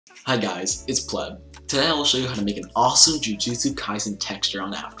Hi guys, it's Pleb. Today I will show you how to make an awesome Jujutsu Kaisen texture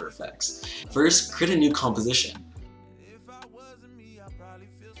on After Effects. First, create a new composition.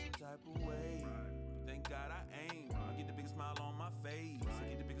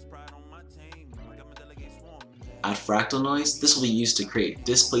 Add fractal noise. This will be used to create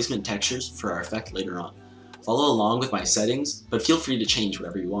displacement textures for our effect later on. Follow along with my settings, but feel free to change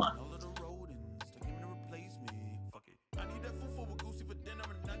whatever you want.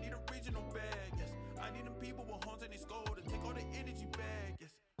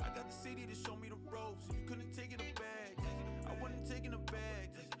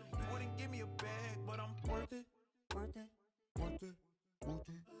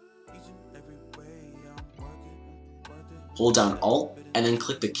 Hold down Alt and then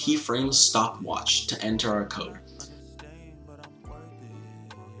click the keyframe stopwatch to enter our code.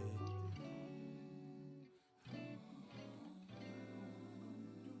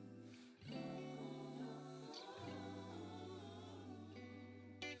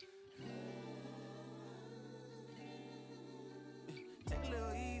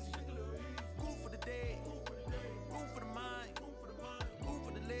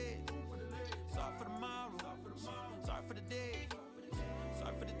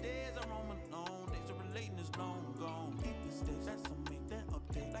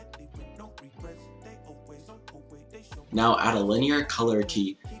 Now add a linear color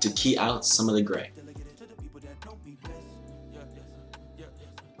key to key out some of the gray.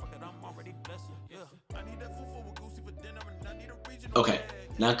 Okay,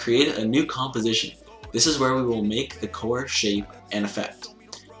 now create a new composition. This is where we will make the core, shape, and effect.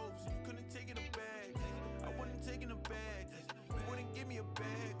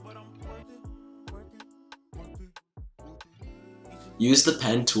 Use the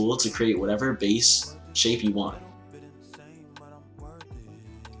pen tool to create whatever base shape you want.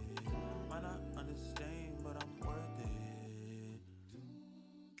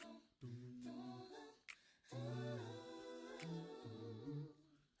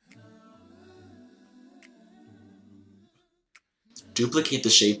 Duplicate the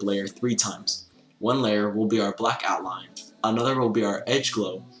shape layer 3 times. One layer will be our black outline, another will be our edge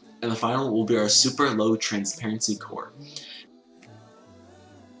glow, and the final will be our super low transparency core.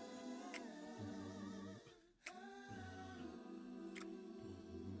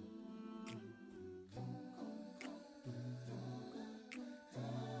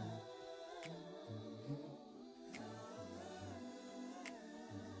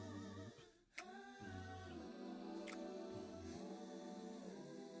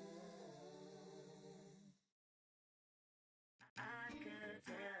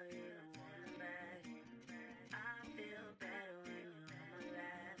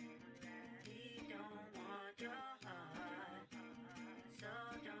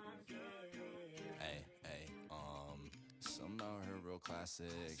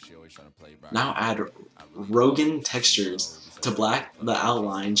 Now add Rogan textures to black the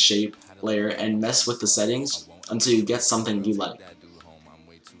outline shape layer and mess with the settings until you get something you like.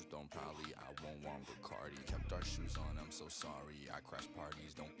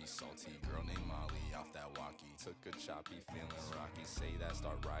 Took a choppy, feeling rocky. Say that,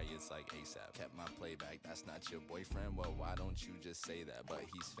 start riots like ASAP. Kept my playback, that's not your boyfriend. Well, why don't you just say that? But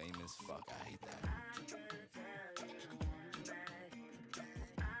he's famous, fuck, I hate that.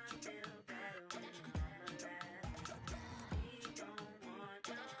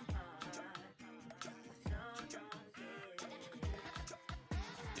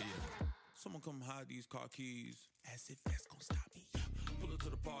 Someone come hide these car keys, as if that's gonna stop me. Pull up to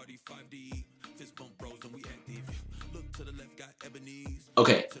the party, 5D, fist bump bros and we active. Look to the left, got ebony's.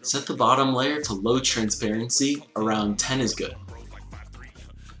 Okay, set the bottom layer to low transparency, around 10 is good.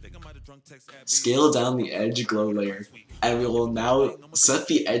 Scale down the edge glow layer, and we will now set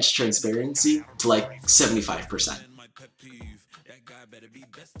the edge transparency to like 75%.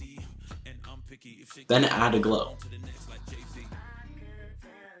 Then add a glow.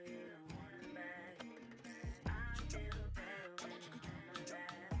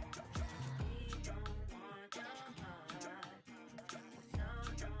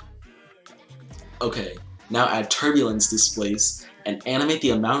 Okay, now add turbulence displace and animate the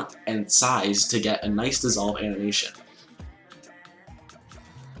amount and size to get a nice dissolve animation.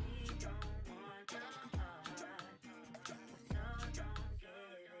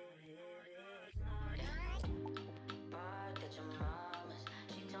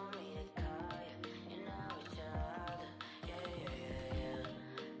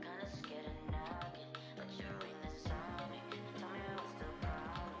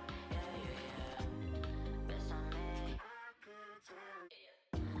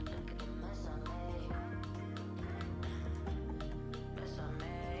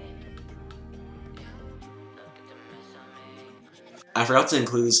 I forgot to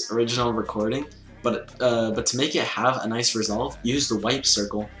include this original recording, but to make it have a nice resolve, use the white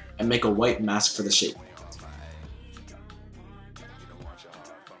circle and make a white mask for the shape.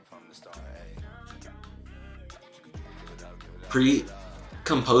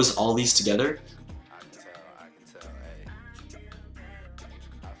 Pre-compose all these together.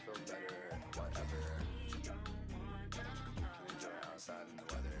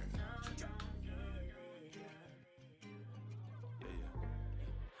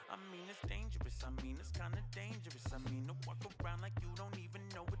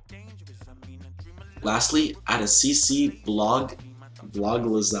 Lastly, add a CC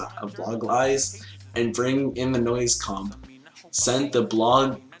vloglize and bring in the noise comp. Send the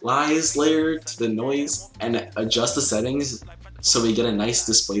vloglize layer to the noise and adjust the settings so we get a nice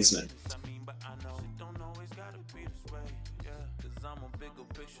displacement.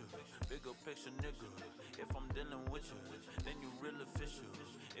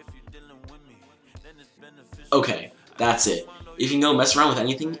 Okay, that's it. You can go mess around with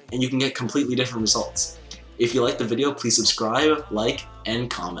anything and you can get completely different results. If you liked the video, please subscribe, like, and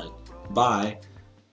comment. Bye!